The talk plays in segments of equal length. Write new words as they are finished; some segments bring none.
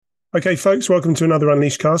Okay, folks, welcome to another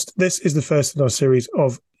Unleash cast. This is the first in our series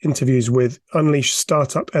of interviews with Unleash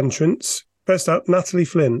startup entrants. First up, Natalie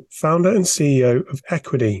Flynn, founder and CEO of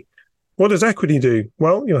Equidi. What does Equidi do?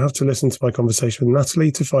 Well, you'll have to listen to my conversation with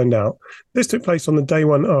Natalie to find out. This took place on the day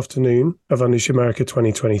one afternoon of Unleash America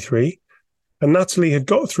 2023, and Natalie had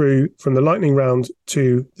got through from the lightning round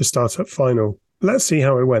to the startup final. Let's see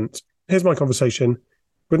how it went. Here's my conversation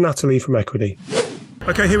with Natalie from Equidi.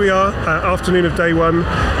 Okay, here we are, afternoon of day one,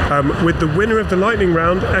 with the winner of the lightning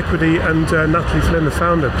round, Equidi, and Natalie Flynn, the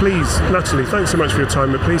founder. Please, Natalie, thanks so much for your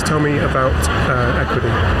time, but please tell me about Equidi.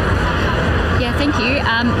 Yeah, thank you.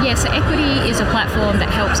 So Equidi is a platform that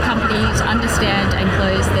helps companies understand and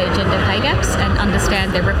close their gender pay gaps and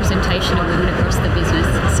understand their representation of women across the business.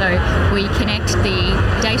 So we connect the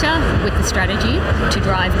data with the strategy to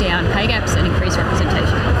drive down pay gaps and increase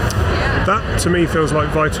representation. That, to me, feels like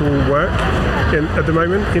vital work at the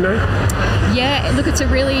moment, you know? Yeah, look, it's a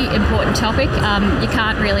really important topic. You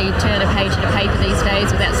can't really turn a page in a paper these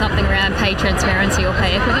days without something around pay transparency or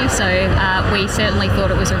pay equity. So we certainly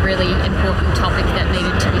thought it was a really important topic that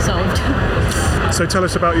needed to be solved. So tell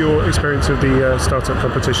us about your experience of the startup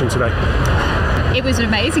competition today. It was an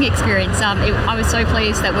amazing experience. I was so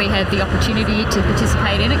pleased that we had the opportunity to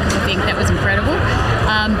participate in it because I think that was incredible.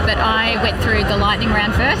 But I went through the lightning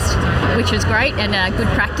round first, which was great and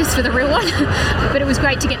good practice for the real one. But it was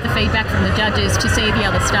great to get the feedback from the judges, to see the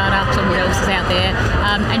other startups and what else is out there,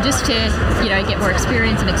 and just to get more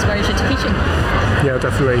experience and exposure to pitching. Yeah,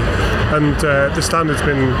 definitely. And the standard's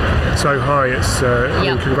been so high. It's I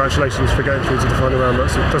mean, congratulations for getting through to the final round.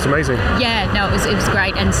 That's amazing. Yeah, no, it was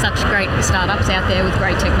great, and such great startups out there with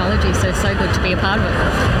great technology. So it's so good to be a part of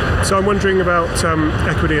it. So I'm wondering about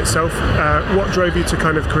Equidi itself. What drove you to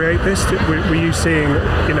kind of create this? Were you seeing,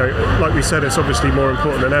 like we said, it's obviously more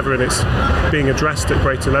important than ever, and it's being addressed at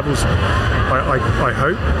greater levels, I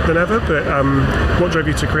hope, than ever. But what drove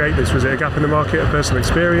you to create this? Was it a gap in the market, a personal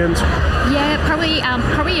experience? Yeah,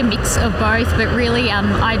 probably a mix of both. But really,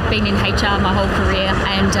 I'd been in HR my whole career,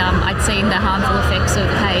 and I'd seen the harmful effects of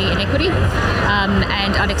pay inequity,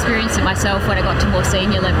 and I'd experienced it myself when I got to more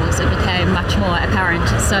senior levels. It became much more apparent.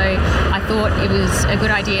 So I thought it was a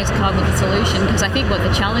good idea to come up with a solution, because I think what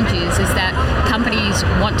the challenge is that companies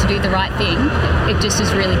want to do the right thing. It just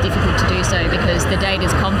is really difficult to do so because the data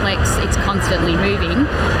is complex, it's constantly moving,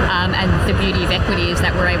 and the beauty of Equidi is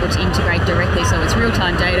that we're able to integrate directly, so it's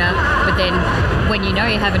real-time data. But then when you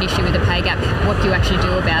have an issue with a pay gap, what do you actually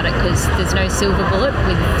do about it? Because there's no silver bullet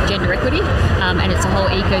with gender equity, and it's a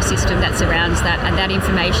whole ecosystem that surrounds that, and that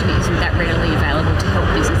information isn't that readily available to help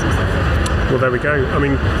businesses. Well, there we go. I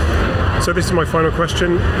mean, so this is my final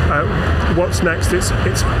question. What's next? It's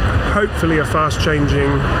hopefully a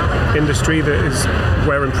fast-changing industry that is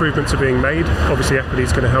where improvements are being made. Obviously, Equidi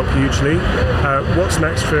is going to help hugely. What's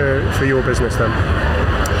next for your business then?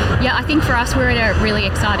 Yeah, I think for us we're at a really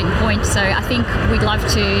exciting point. So I think we'd love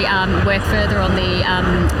to work further on the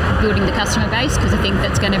building the customer base, because I think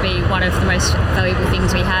that's going to be one of the most valuable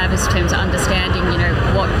things we have in terms of understanding,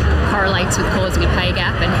 what correlates with causing a pay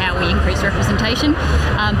gap and how we increase representation.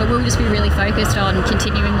 But we'll just be really focused on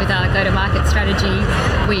continuing with our go-to-market strategy.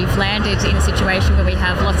 We've landed in a situation where we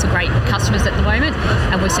have lots of great customers at the moment,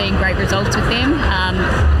 and we're seeing great results with them.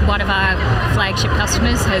 One of our flagship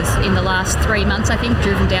customers has, in the last 3 months, I think,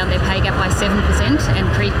 driven down their pay gap by 7% and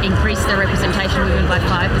increased their representation of women by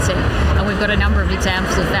 5%. And we've got a number of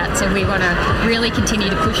examples of that. So we want to really continue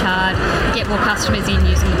to push hard, get more customers in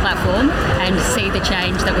using the platform, and see the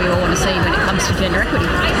change that we all want to see when it comes to gender equity.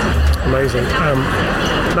 Amazing.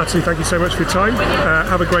 Natalie, thank you so much for your time.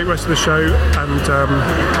 Have a great rest of the show, and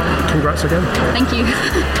congrats again. Thank you.